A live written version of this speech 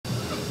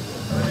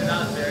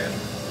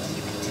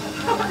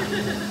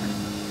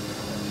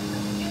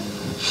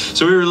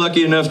So we were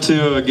lucky enough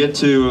to get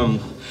to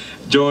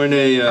join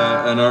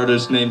an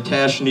artist named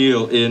Tash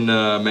Neal in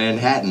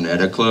Manhattan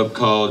at a club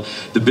called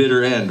The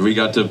Bitter End. We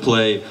got to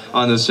play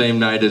on the same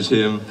night as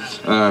him.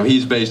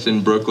 He's based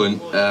in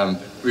Brooklyn.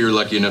 We were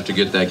lucky enough to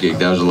get that gig.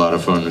 That was a lot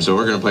of fun. So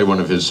we're going to play one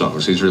of his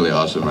songs. He's really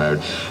awesome. I would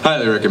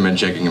highly recommend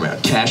checking him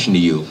out. Tash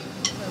Neal.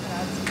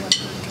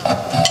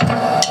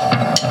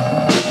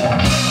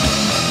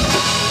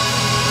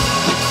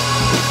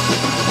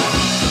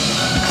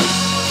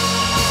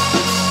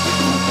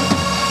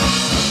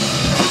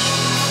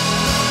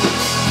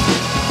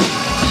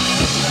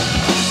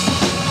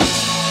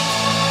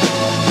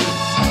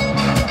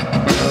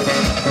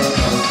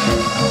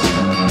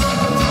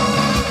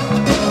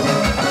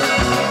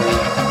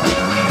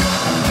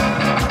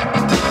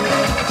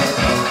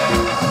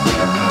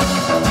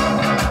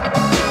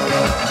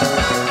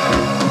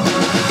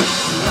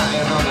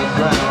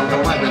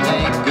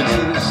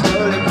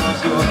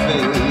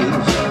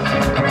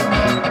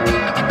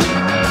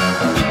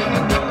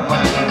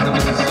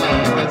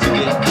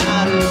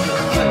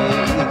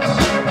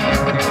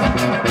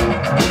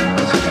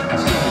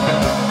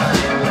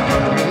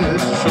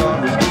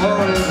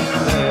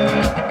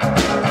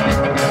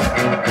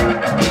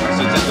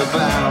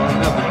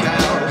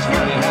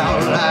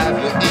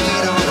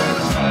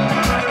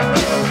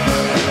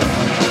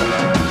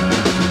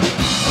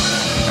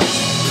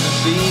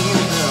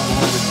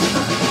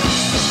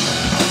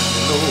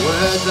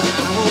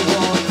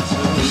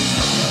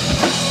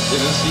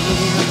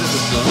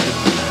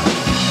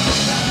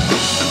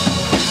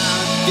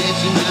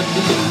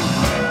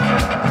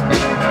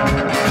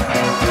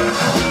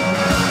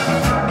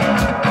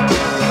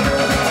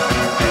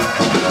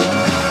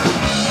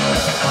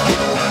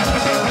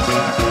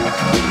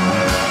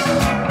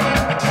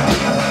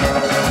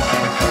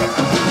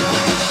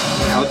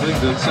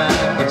 The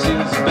time that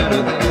seems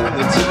better than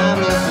the time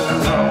left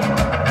alone.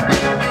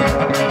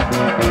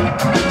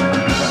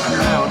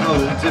 I don't know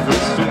the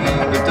difference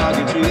between the dog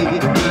you treat and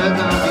the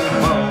dog you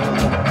moan.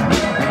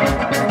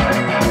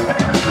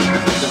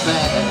 The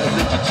path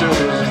that you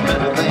chose is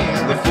better than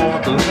the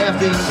fork left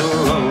in the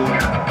road.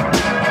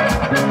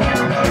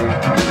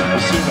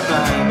 You soon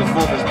find the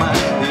fork is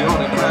mine, the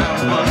only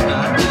crime must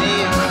not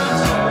be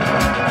unsolved.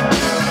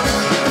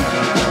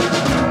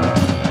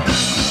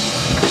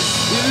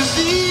 You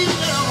see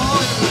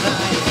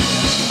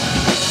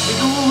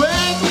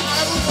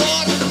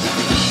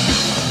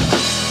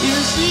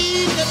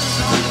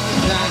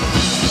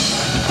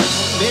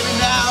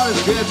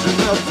catching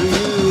up to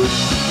you.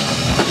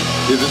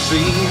 If it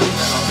seems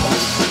that I'm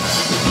on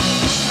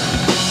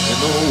in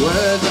the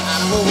words I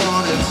never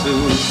wanted to.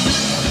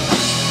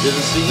 If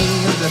it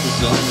seems that the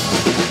sun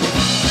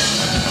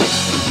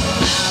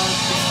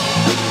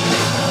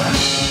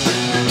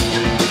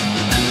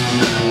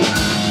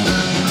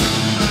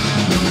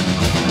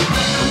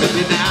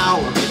maybe now,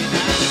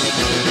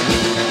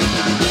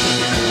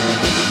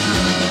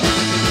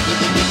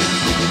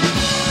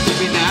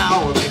 maybe now. Maybe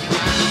now,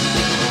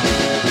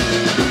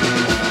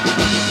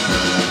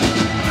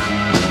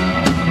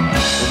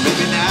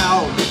 maybe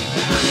now.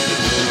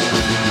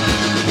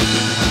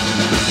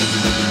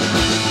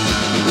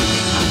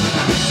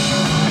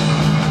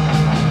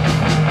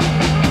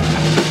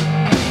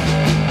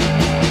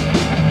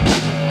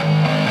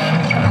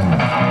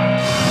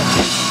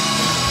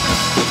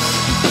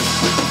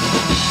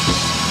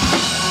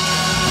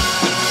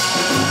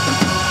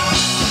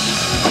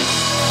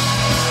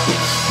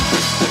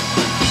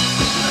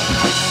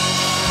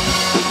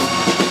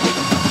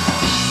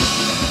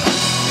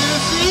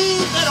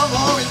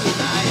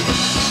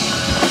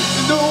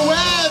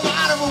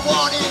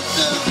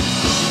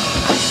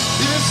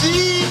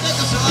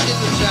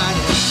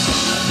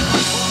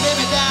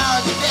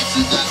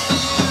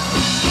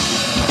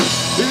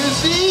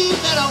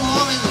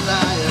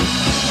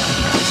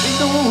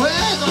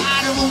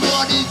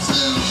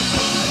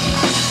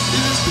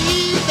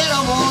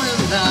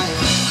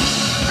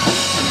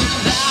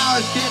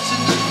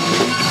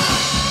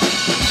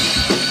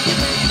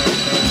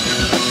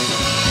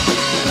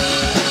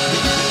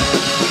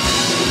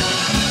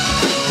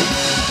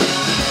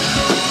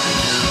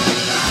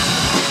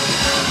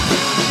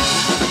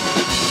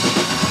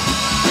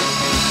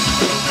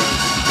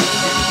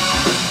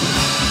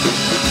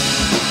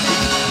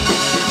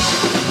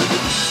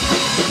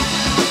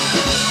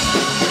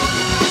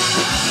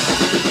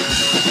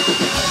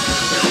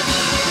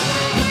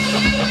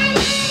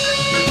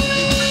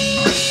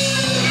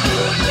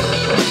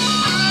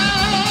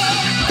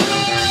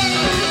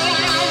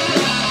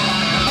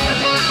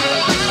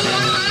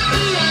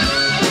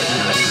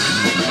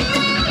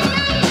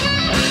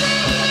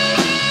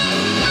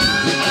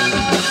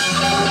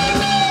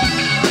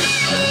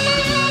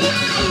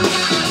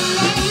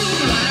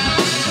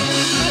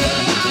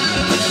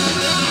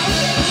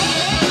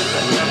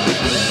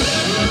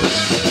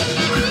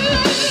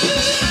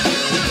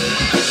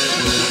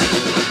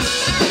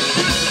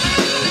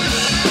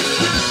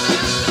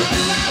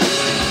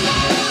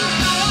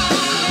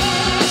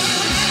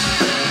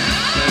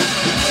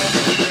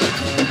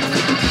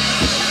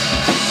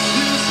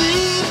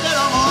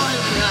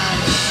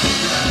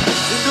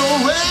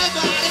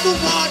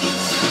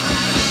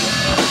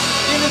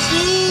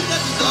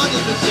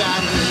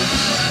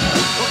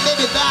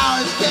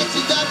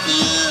 to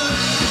you.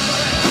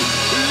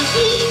 You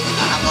see,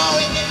 I'm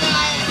always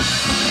denying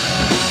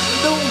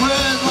the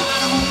words what I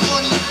don't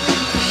want to do.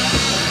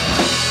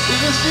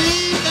 You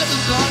see that the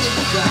song is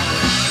dying,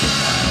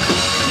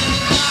 and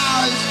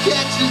now it's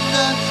catching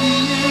up to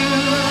you.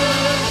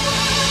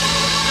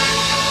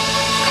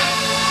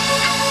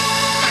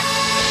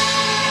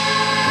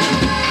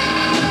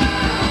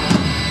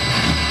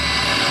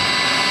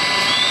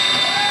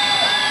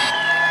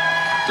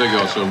 Thank you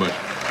all so much.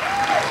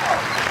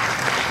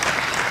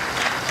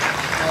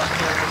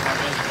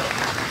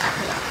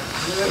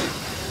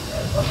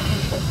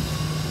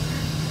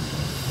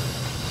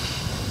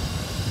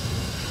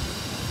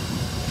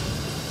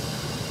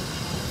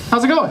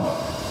 How's it going?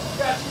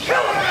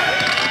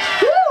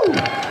 Woo!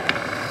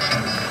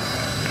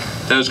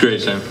 That was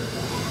great, Sam.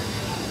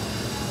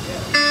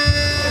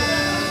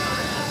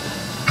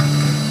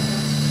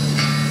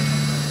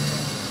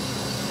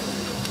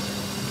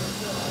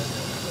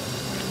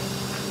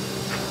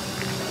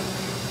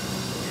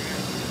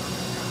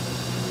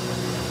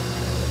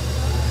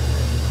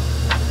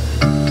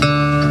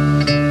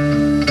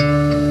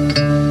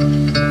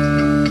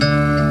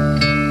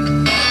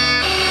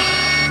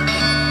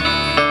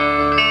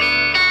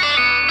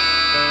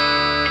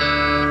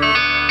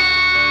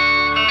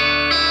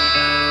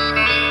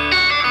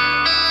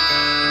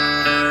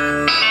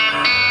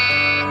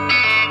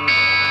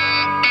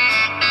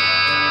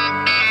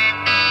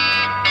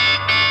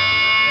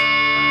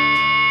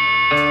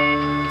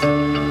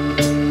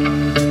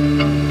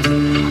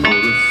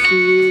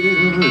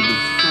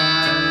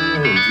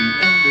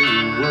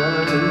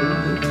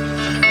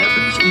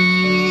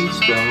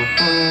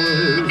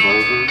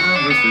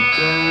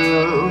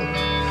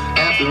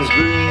 Happens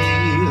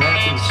green,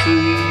 happens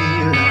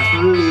sweet,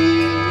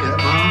 happily,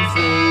 my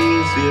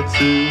face here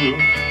too.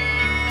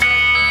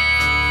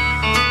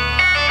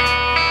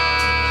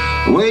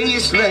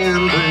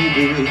 Wasteland,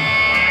 baby,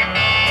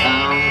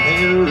 I'm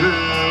in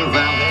love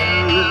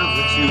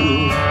with you.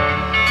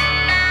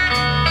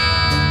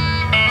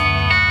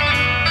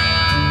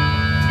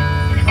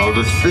 All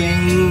the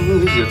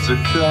things yet to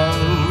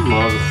come,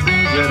 all the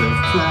things that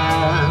have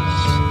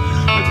passed,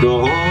 like the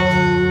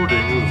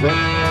holding of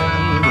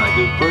hands, like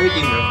the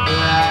breaking of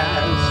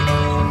glass,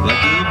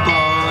 like the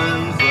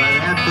bonfire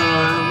that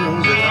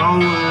burns, and our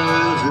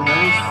words in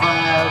those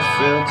fires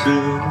fell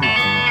too.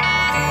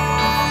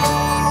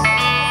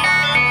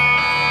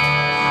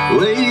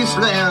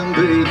 Wasteland,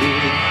 baby,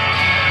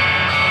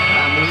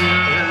 I'm in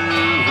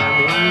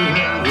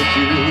love with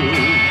you.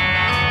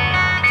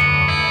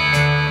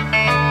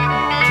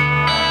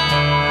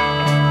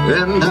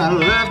 And I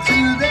love to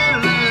that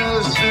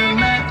love to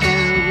my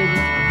end,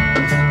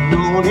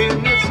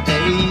 knowing it's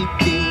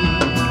aching,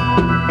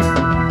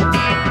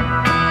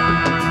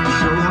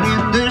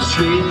 showing the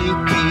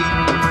shaking.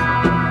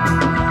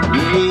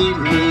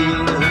 Lately,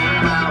 my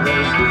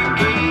heart's been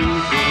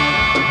breaking.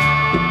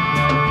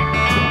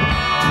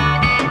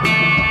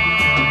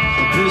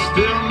 You're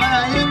still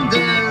my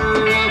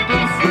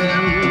indelible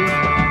friend.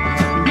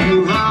 You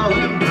are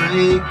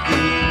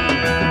breaking.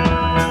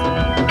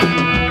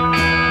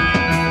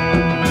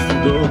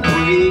 No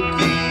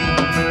breaking,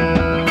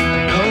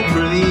 no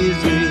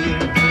crazy,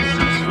 this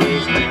is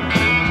wasteland.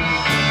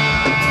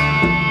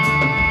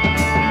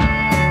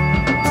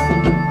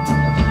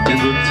 In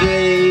the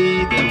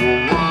day that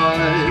will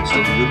watch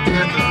over the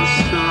death of the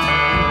sun,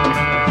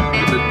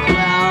 in the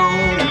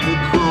cloud and the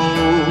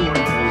cold,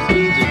 those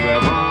easy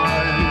grab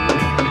on,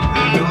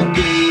 and your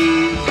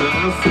gaze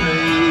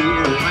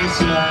unafraid of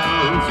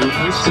myself and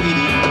my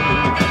city.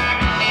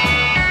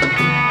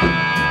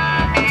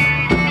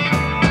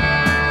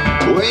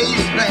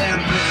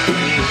 Wasteland,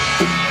 baby,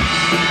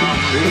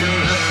 I'm in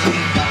love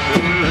with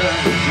you.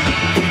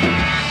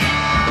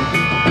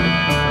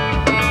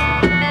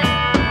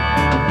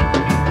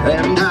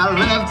 And I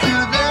love to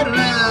that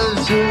love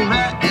to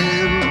my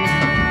end,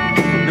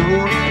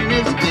 knowing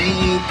it's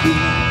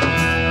aching,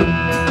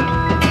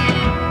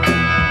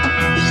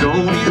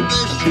 showing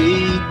the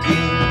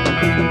shaking.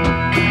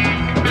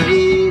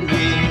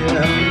 Lately,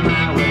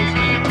 my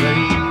wasteland,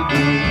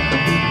 baby.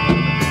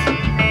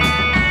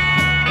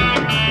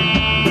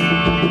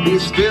 You're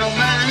still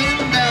my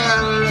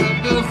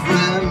indelible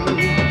friend.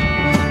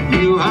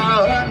 You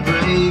are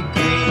unbreaking.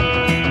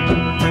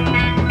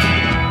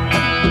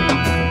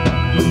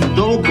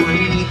 Don't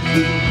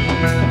breaking,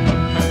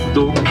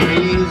 don't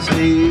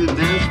crazy.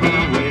 That's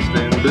my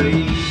wasteland,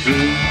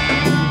 baby.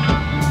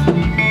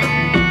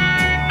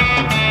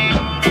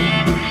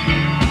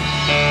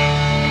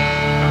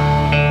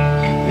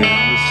 And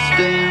the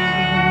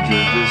stench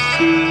of the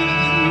sea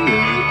and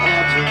the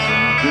absence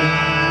of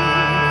game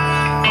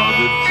are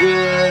the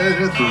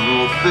death of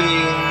all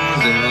things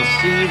that I've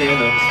seen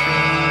and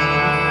unseen.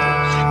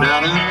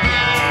 Not a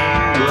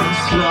man, but a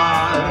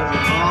star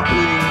of all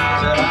things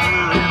that I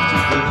live to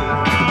do.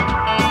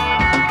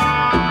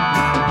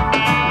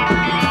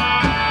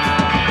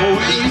 Oh,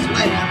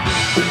 wasteland,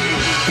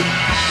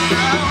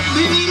 I'll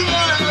be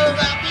love,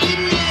 I'll be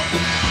love.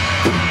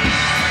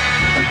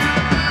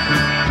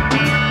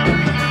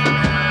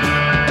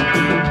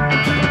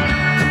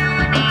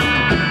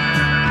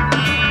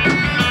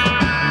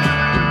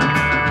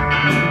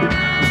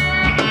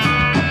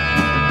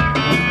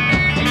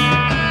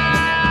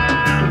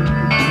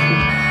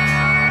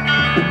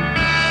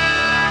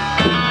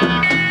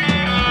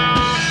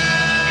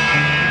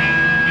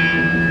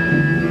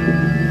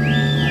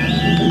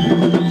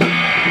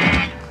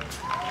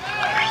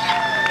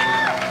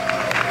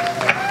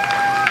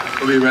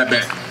 right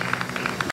back.